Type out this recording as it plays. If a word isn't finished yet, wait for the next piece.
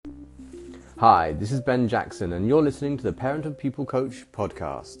Hi, this is Ben Jackson, and you're listening to the Parent and Pupil Coach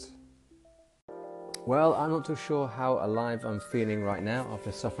podcast. Well, I'm not too sure how alive I'm feeling right now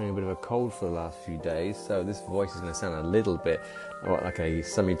after suffering a bit of a cold for the last few days, so this voice is going to sound a little bit like a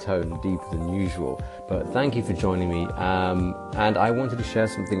semitone deeper than usual. But thank you for joining me, and I wanted to share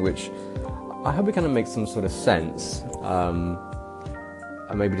something which I hope it kind of makes some sort of sense. And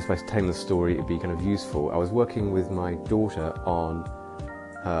maybe just by telling the story, it'd be kind of useful. I was working with my daughter on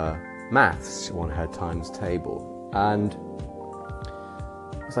her maths, on her times table, and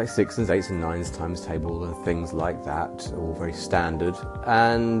it's like 6s and 8s and 9s times table and things like that, all very standard,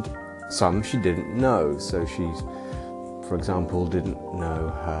 and some she didn't know. So she's, for example, didn't know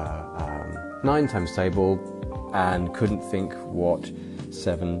her 9 times table and couldn't think what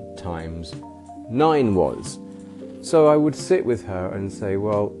 7 times 9 was. So I would sit with her and say,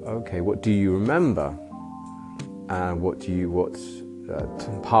 well, okay, what do you remember? And what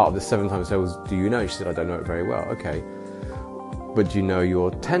part of the 7 times tables do you know? She said, I don't know it very well. Okay, but do you know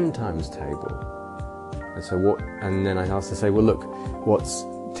your 10 times table? And so what? And then I asked her to say, well, look, what's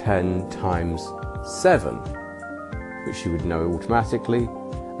 10 times 7? Which she would know automatically.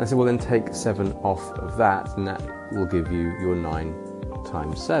 And I said, well, then take 7 off of that, and that will give you your 9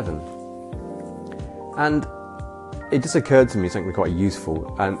 times 7. And it just occurred to me something quite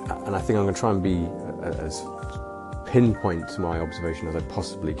useful, and I think I'm going to try and be as pinpoint to my observation as I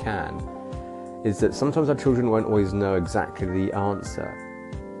possibly can, is that sometimes our children won't always know exactly the answer,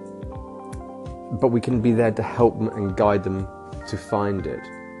 but we can be there to help them and guide them to find it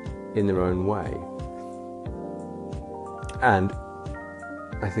in their own way. And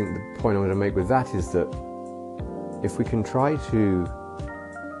I think the point I want to make with that is that if we can try to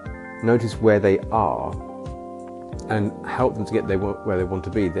notice where they are and help them to get where they want to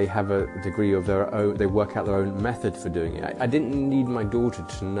be, they have a degree of their own, they work out their own method for doing it. I didn't need my daughter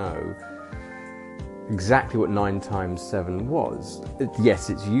to know exactly what 9 times 7 was. Yes,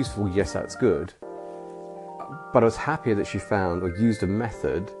 it's useful, yes, that's good. But I was happier that she found or used a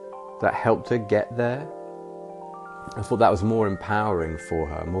method that helped her get there. I thought that was more empowering for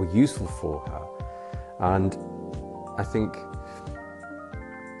her, more useful for her. And I think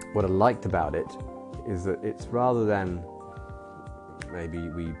what I liked about it is that it's rather than maybe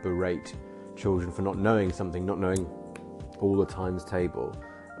we berate children for not knowing something, not knowing all the times table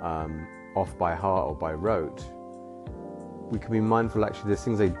off by heart or by rote, we can be mindful actually there's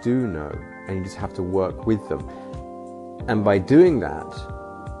things they do know and you just have to work with them. And by doing that,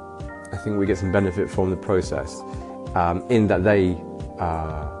 I think we get some benefit from the process in that they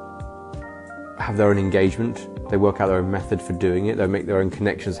have their own engagement, they work out their own method for doing it, they make their own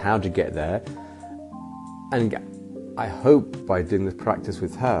connections how to get there. And I hope by doing this practice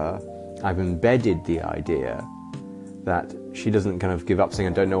with her, I've embedded the idea that she doesn't kind of give up saying,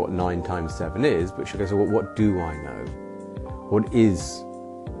 I don't know what 9 times 7 is, but she goes, well, what do I know? What is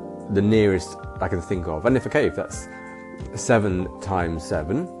the nearest I can think of? And if that's 7 times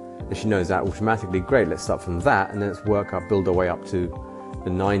 7, and she knows that automatically, great, let's start from that, and then let's build our way up to the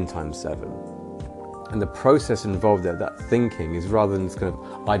 9 times 7. And the process involved there, that thinking, is rather than this kind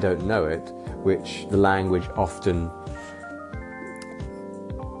of, I don't know it, which the language often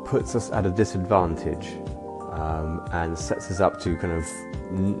puts us at a disadvantage and sets us up to kind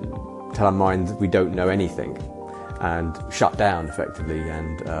of tell our mind that we don't know anything and shut down effectively,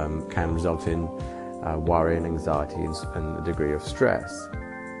 and can result in worry and anxiety and a degree of stress.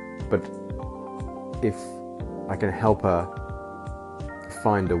 But if I can help her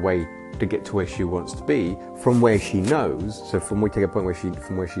find a way to get to where she wants to be from where she knows, so from we take a point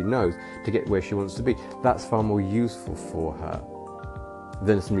from where she knows to get where she wants to be, that's far more useful for her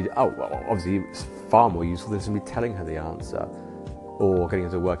than simply, obviously it's far more useful than simply telling her the answer or getting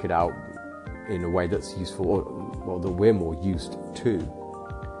her to work it out in a way that's useful or that we're more used to.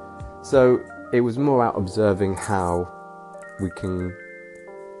 So it was more about observing how we can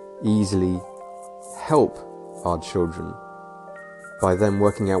easily help our children by them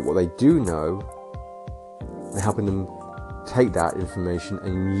working out what they do know and helping them take that information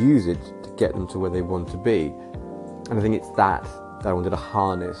and use it to get them to where they want to be. And I think it's that I wanted to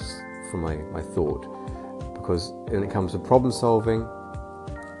harness from my thought, because when it comes to problem solving,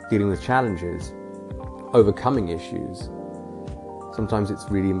 dealing with challenges, overcoming issues, sometimes it's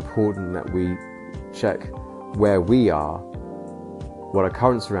really important that we check where we are, what our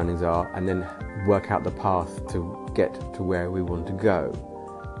current surroundings are, and then work out the path to get to where we want to go,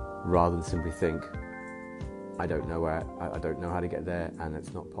 rather than simply think, I don't know how to get there, and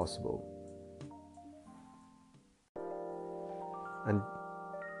it's not possible. And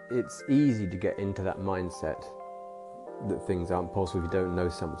it's easy to get into that mindset that things aren't possible if you don't know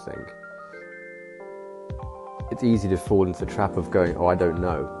something. it's easy to fall into the trap of going, oh, I don't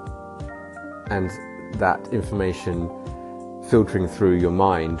know. And that information filtering through your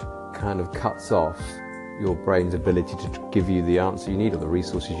mind kind of cuts off your brain's ability to give you the answer you need or the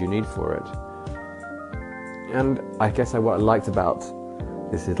resources you need for it. And I guess what I liked about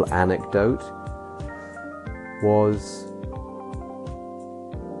this little anecdote was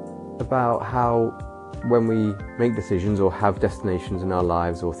about how when we make decisions or have destinations in our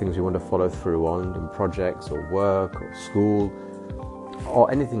lives or things we want to follow through on, and projects or work or school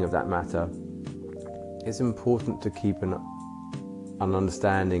or anything of that matter, it's important to keep an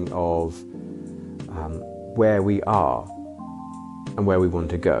understanding of where we are and where we want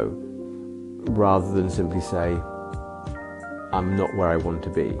to go, rather than simply say, I'm not where I want to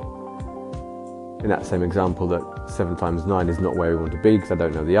be. In that same example, that 7 times 9 is not where we want to be because I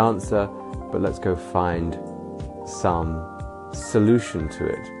don't know the answer, but let's go find some solution to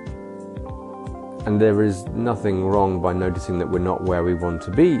it. And there is nothing wrong by noticing that we're not where we want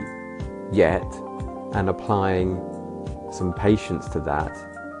to be yet, and applying some patience to that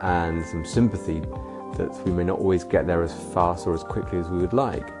and some sympathy that we may not always get there as fast or as quickly as we would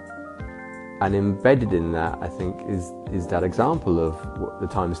like. And embedded in that, I think, is that example of the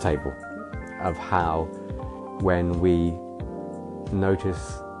times table, of how when we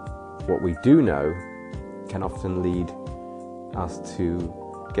notice what we do know can often lead us to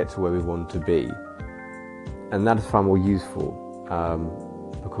get to where we want to be. And that is far more useful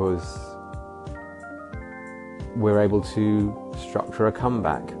because we're able to structure a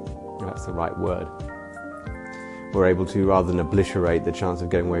comeback, if that's the right word. We're able to, rather than obliterate the chance of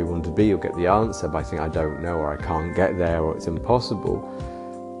getting where we want to be or get the answer by saying I don't know or I can't get there or it's impossible,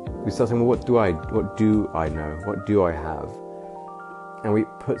 we start saying, well, what do I know? What do I have? And it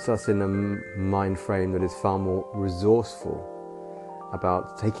puts us in a mind frame that is far more resourceful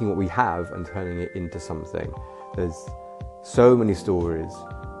about taking what we have and turning it into something. There's so many stories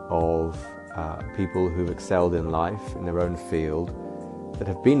of people who've excelled in life in their own field that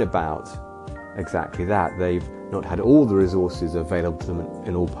have been about exactly that. They've not had all the resources available to them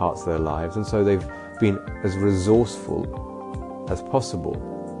in all parts of their lives, and so they've been as resourceful as possible.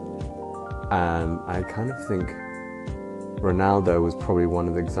 I kind of think Ronaldo was probably one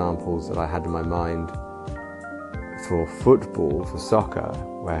of the examples that I had in my mind for football, for soccer,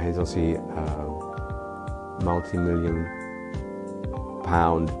 where he's obviously multi-million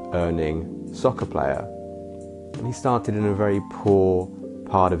pound earning soccer player. And he started in a very poor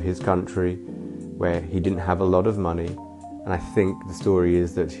part of his country where he didn't have a lot of money. And I think the story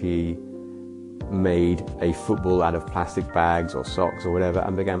is that he made a football out of plastic bags or socks or whatever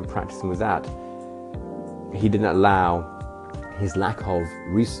and began practicing with that. He didn't allow his lack of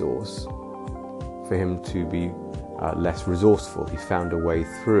resource for him to be less resourceful. He found a way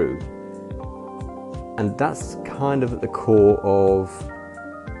through. And that's kind of at the core of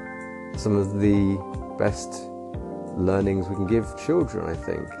some of the best learnings we can give children, I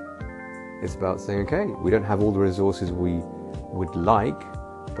think. It's about saying, okay, we don't have all the resources we would like,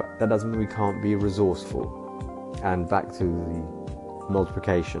 but that doesn't mean we can't be resourceful. And back to the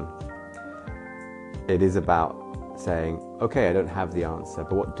multiplication. It is about saying, okay, I don't have the answer,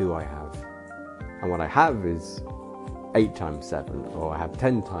 but what do I have? And what I have is 8 times 7, or I have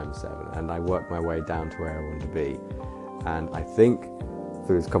 10 times 7, and I work my way down to where I want to be. And I think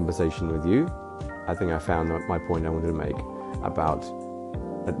through this conversation with you, I think I found my point I wanted to make about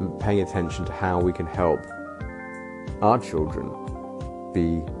paying attention to how we can help our children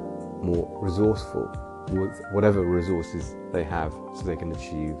be more resourceful with whatever resources they have so they can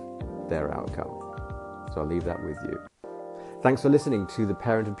achieve their outcome. So I'll leave that with you. Thanks for listening to the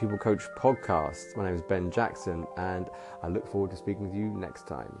Parent and People Coach podcast. My name is Ben Jackson, and I look forward to speaking with you next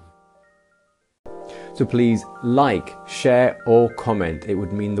time. So please like, share, or comment. It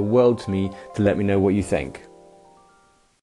would mean the world to me to let me know what you think.